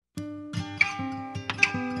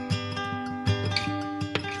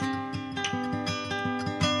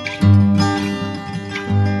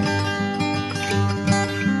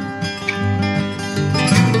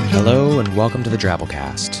Hello and welcome to the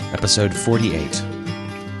Drabblecast, episode 48.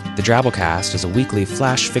 The Drabblecast is a weekly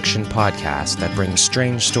flash fiction podcast that brings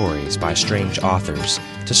strange stories by strange authors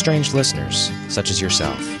to strange listeners, such as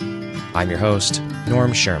yourself. I'm your host,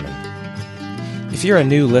 Norm Sherman. If you're a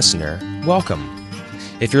new listener, welcome.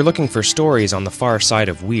 If you're looking for stories on the far side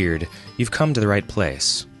of weird, you've come to the right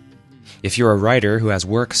place. If you're a writer who has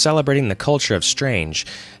work celebrating the culture of strange,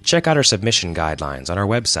 check out our submission guidelines on our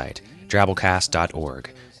website,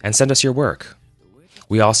 drabblecast.org, and send us your work.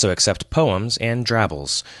 We also accept poems and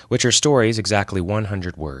drabbles, which are stories exactly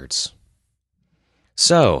 100 words.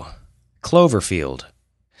 So, Cloverfield.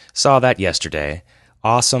 Saw that yesterday.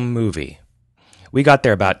 Awesome movie. We got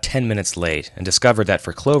there about 10 minutes late and discovered that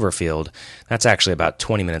for Cloverfield, that's actually about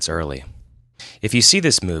 20 minutes early. If you see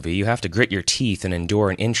this movie, you have to grit your teeth and endure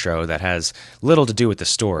an intro that has little to do with the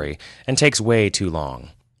story and takes way too long.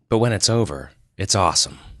 But when it's over, it's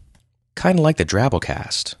awesome. Kinda like the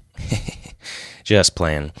Drabblecast. Just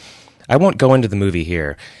playing. I won't go into the movie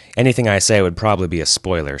here. Anything I say would probably be a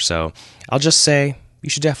spoiler, so I'll just say you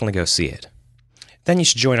should definitely go see it. Then you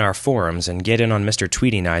should join our forums and get in on Mr.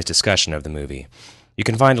 Tweety and I's discussion of the movie. You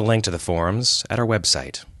can find a link to the forums at our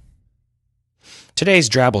website. Today's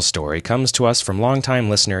Drabble story comes to us from longtime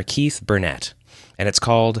listener Keith Burnett, and it's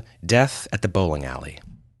called Death at the Bowling Alley.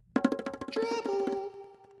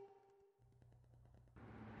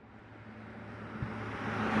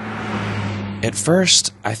 At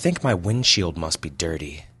first, I think my windshield must be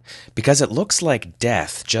dirty, because it looks like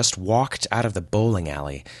Death just walked out of the bowling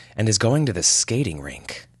alley and is going to the skating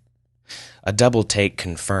rink. A double take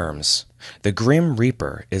confirms. The Grim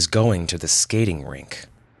Reaper is going to the skating rink.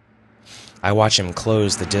 I watch him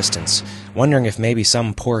close the distance, wondering if maybe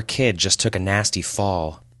some poor kid just took a nasty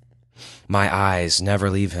fall. My eyes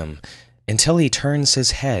never leave him, until he turns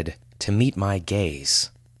his head to meet my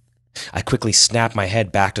gaze. I quickly snap my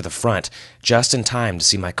head back to the front, just in time to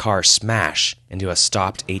see my car smash into a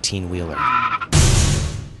stopped 18-wheeler.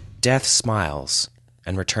 Death smiles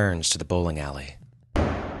and returns to the bowling alley.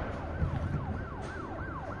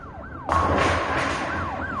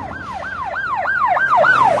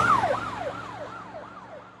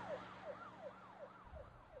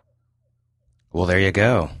 Well, there you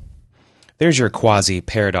go. There's your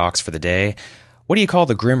quasi-paradox for the day. What do you call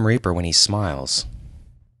the Grim Reaper when he smiles?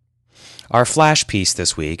 Our flash piece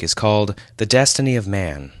this week is called The Destiny of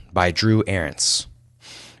Man by Drew Ahrens.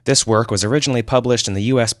 This work was originally published in the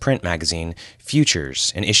U.S. print magazine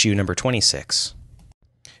Futures in issue number 26.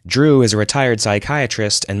 Drew is a retired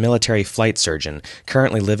psychiatrist and military flight surgeon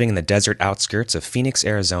currently living in the desert outskirts of Phoenix,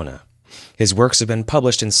 Arizona. His works have been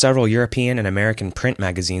published in several European and American print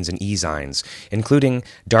magazines and e-zines, including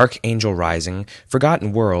Dark Angel Rising,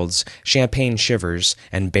 Forgotten Worlds, Champagne Shivers,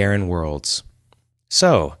 and Barren Worlds.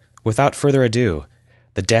 So, without further ado,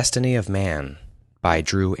 The Destiny of Man by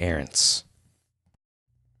Drew Ahrens.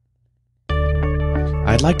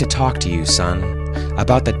 I'd like to talk to you, son,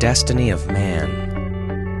 about the destiny of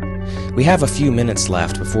man. We have a few minutes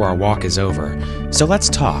left before our walk is over, so let's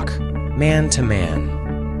talk, man to man.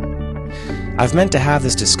 I've meant to have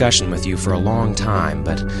this discussion with you for a long time,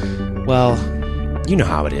 but, well, you know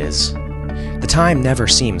how it is. The time never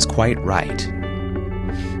seems quite right.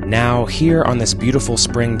 Now, here on this beautiful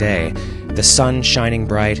spring day, the sun shining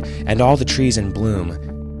bright and all the trees in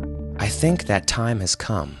bloom, I think that time has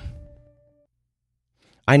come.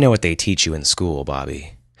 I know what they teach you in school,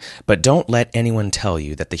 Bobby, but don't let anyone tell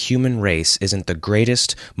you that the human race isn't the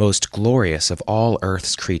greatest, most glorious of all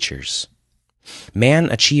Earth's creatures.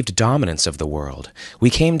 Man achieved dominance of the world. We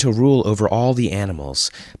came to rule over all the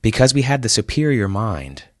animals because we had the superior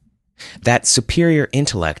mind. That superior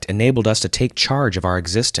intellect enabled us to take charge of our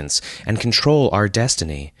existence and control our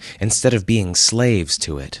destiny instead of being slaves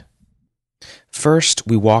to it. First,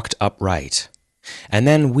 we walked upright, and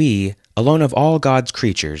then we, alone of all God's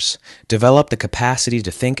creatures, developed the capacity to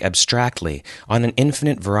think abstractly on an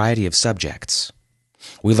infinite variety of subjects.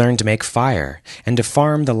 We learned to make fire and to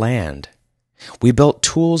farm the land. We built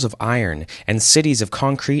tools of iron and cities of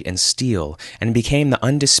concrete and steel and became the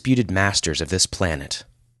undisputed masters of this planet.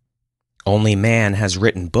 Only man has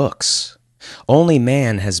written books. Only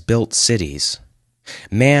man has built cities.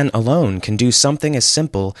 Man alone can do something as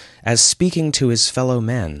simple as speaking to his fellow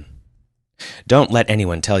men. Don't let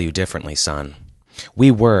anyone tell you differently, son.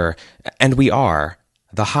 We were, and we are,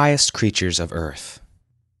 the highest creatures of Earth.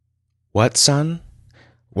 What, son?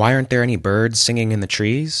 Why aren't there any birds singing in the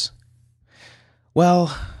trees?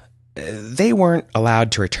 Well, they weren't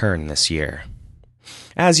allowed to return this year.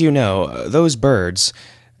 As you know, those birds...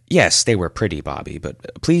 Yes, they were pretty, Bobby,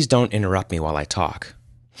 but please don't interrupt me while I talk.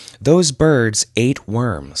 Those birds ate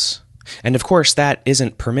worms. And of course that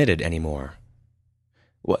isn't permitted anymore.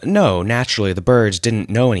 Well, no, naturally the birds didn't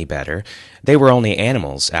know any better. They were only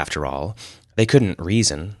animals, after all. They couldn't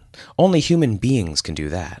reason. Only human beings can do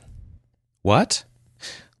that. What?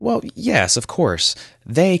 Well, yes, of course.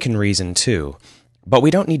 They can reason too. But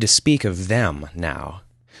we don't need to speak of them now.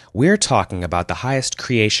 We're talking about the highest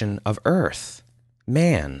creation of Earth,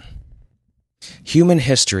 man. Human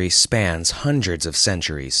history spans hundreds of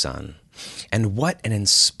centuries, son. And what an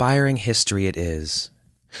inspiring history it is.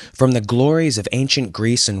 From the glories of ancient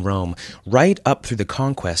Greece and Rome right up through the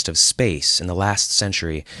conquest of space in the last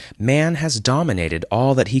century, man has dominated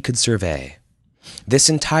all that he could survey. This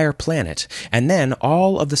entire planet, and then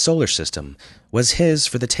all of the solar system, was his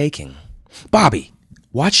for the taking. Bobby,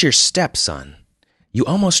 watch your step, son. You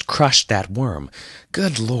almost crushed that worm.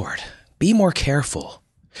 Good Lord, be more careful.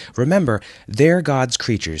 Remember, they're God's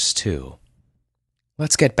creatures too.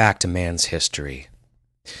 Let's get back to man's history.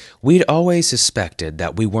 We'd always suspected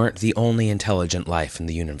that we weren't the only intelligent life in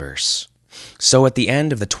the universe. So at the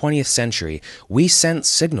end of the 20th century, we sent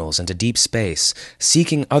signals into deep space,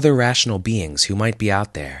 seeking other rational beings who might be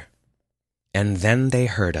out there. And then they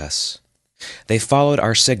heard us. They followed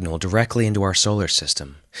our signal directly into our solar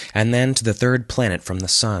system, and then to the third planet from the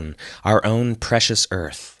sun, our own precious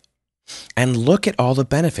Earth. And look at all the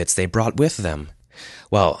benefits they brought with them.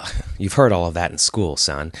 Well, you've heard all of that in school,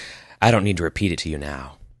 son. I don't need to repeat it to you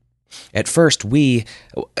now. At first,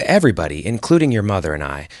 everybody, including your mother and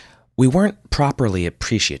I, we weren't properly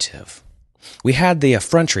appreciative. We had the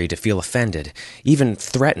effrontery to feel offended, even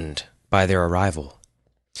threatened by their arrival.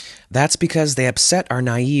 That's because they upset our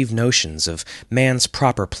naive notions of man's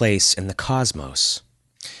proper place in the cosmos.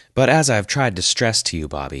 But as I've tried to stress to you,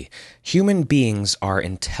 Bobby, human beings are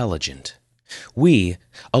intelligent. We,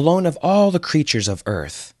 alone of all the creatures of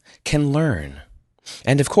Earth, can learn.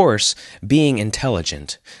 And of course, being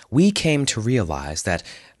intelligent, we came to realize that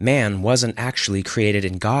man wasn't actually created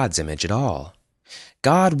in God's image at all.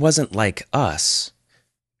 God wasn't like us.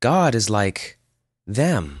 God is like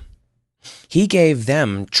them. He gave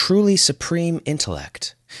them truly supreme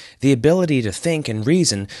intellect, the ability to think and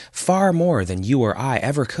reason far more than you or I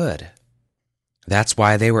ever could. That's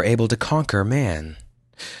why they were able to conquer man.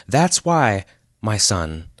 That's why, my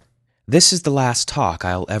son, this is the last talk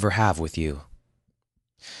I'll ever have with you.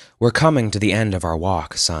 We're coming to the end of our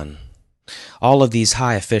walk, son. All of these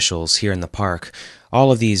high officials here in the park,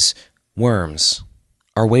 all of these worms,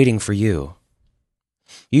 are waiting for you.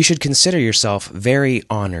 You should consider yourself very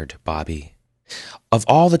honored, Bobby. Of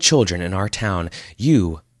all the children in our town,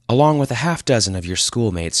 you, along with a half-dozen of your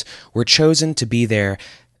schoolmates, were chosen to be their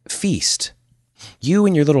feast. You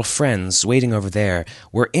and your little friends waiting over there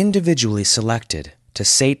were individually selected to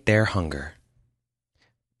sate their hunger.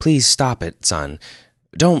 Please stop it, son.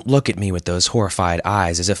 Don't look at me with those horrified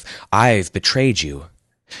eyes as if I've betrayed you.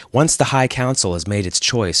 Once the High Council has made its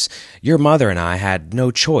choice, your mother and I had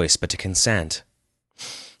no choice but to consent.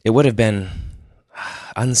 It would have been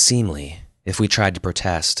unseemly if we tried to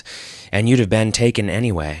protest, and you'd have been taken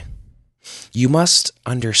anyway. You must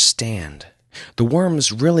understand, the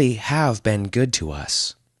worms really have been good to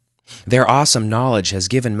us. Their awesome knowledge has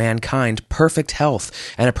given mankind perfect health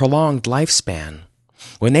and a prolonged lifespan.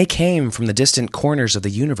 When they came from the distant corners of the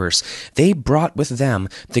universe, they brought with them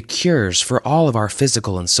the cures for all of our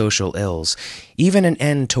physical and social ills, even an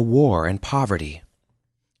end to war and poverty.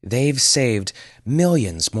 They've saved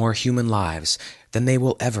millions more human lives than they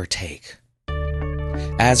will ever take.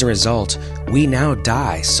 As a result, we now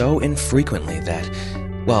die so infrequently that,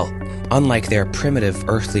 well, unlike their primitive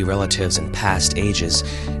earthly relatives in past ages,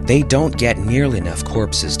 they don't get nearly enough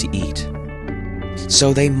corpses to eat.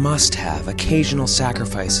 So they must have occasional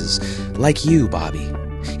sacrifices, like you, Bobby,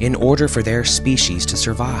 in order for their species to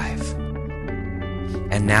survive.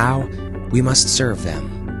 And now we must serve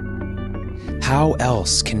them. How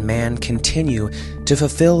else can man continue to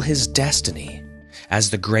fulfill his destiny as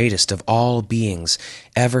the greatest of all beings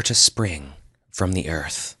ever to spring from the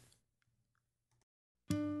earth?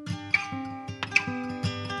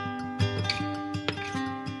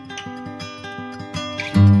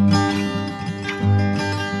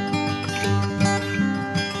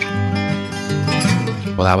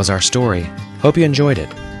 Well, that was our story. Hope you enjoyed it.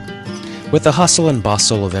 With the hustle and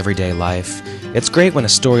bustle of everyday life, it's great when a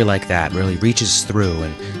story like that really reaches through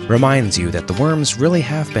and reminds you that the worms really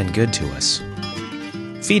have been good to us.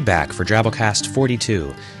 Feedback for Drabblecast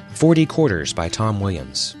 42, 40 Quarters by Tom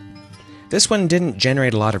Williams. This one didn't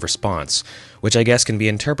generate a lot of response, which I guess can be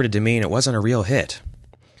interpreted to mean it wasn't a real hit.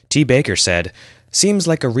 T. Baker said, "Seems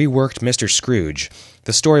like a reworked Mr. Scrooge.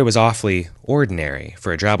 The story was awfully ordinary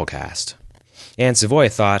for a Drabblecast." Anne Savoy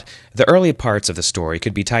thought the early parts of the story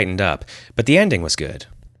could be tightened up, but the ending was good.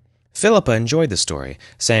 Philippa enjoyed the story,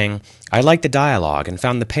 saying, "I liked the dialogue and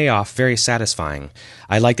found the payoff very satisfying.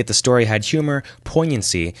 I liked that the story had humor,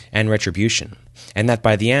 poignancy, and retribution, and that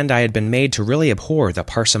by the end I had been made to really abhor the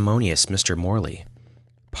parsimonious Mr. Morley."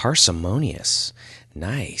 Parsimonious.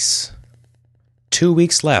 Nice. 2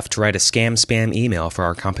 weeks left to write a scam-spam email for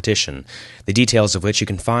our competition, the details of which you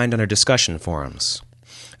can find on our discussion forums.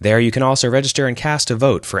 There you can also register and cast a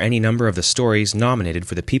vote for any number of the stories nominated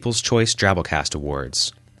for the People's Choice Drabblecast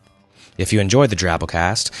Awards. If you enjoyed the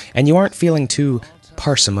Drabblecast, and you aren't feeling too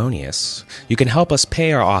parsimonious, you can help us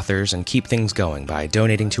pay our authors and keep things going by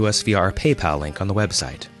donating to us via our PayPal link on the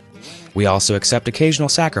website. We also accept occasional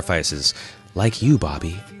sacrifices, like you,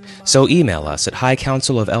 Bobby. So email us at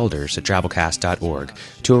highcouncilofelders@drabblecast.org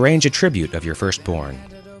to arrange a tribute of your firstborn.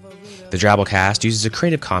 The Drabblecast uses a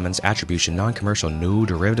Creative Commons Attribution Non-Commercial No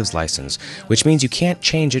Derivatives license, which means you can't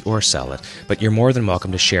change it or sell it, but you're more than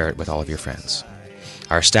welcome to share it with all of your friends.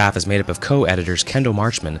 Our staff is made up of co-editors Kendall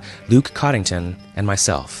Marchman, Luke Coddington, and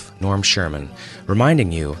myself, Norm Sherman,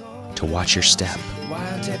 reminding you to watch your step.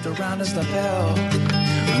 Wire taped around his lapel.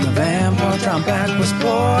 When the vampire drum back was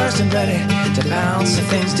poised and ready to pounce if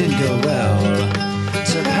things didn't go well.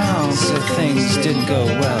 To pounce if things didn't go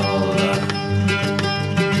well.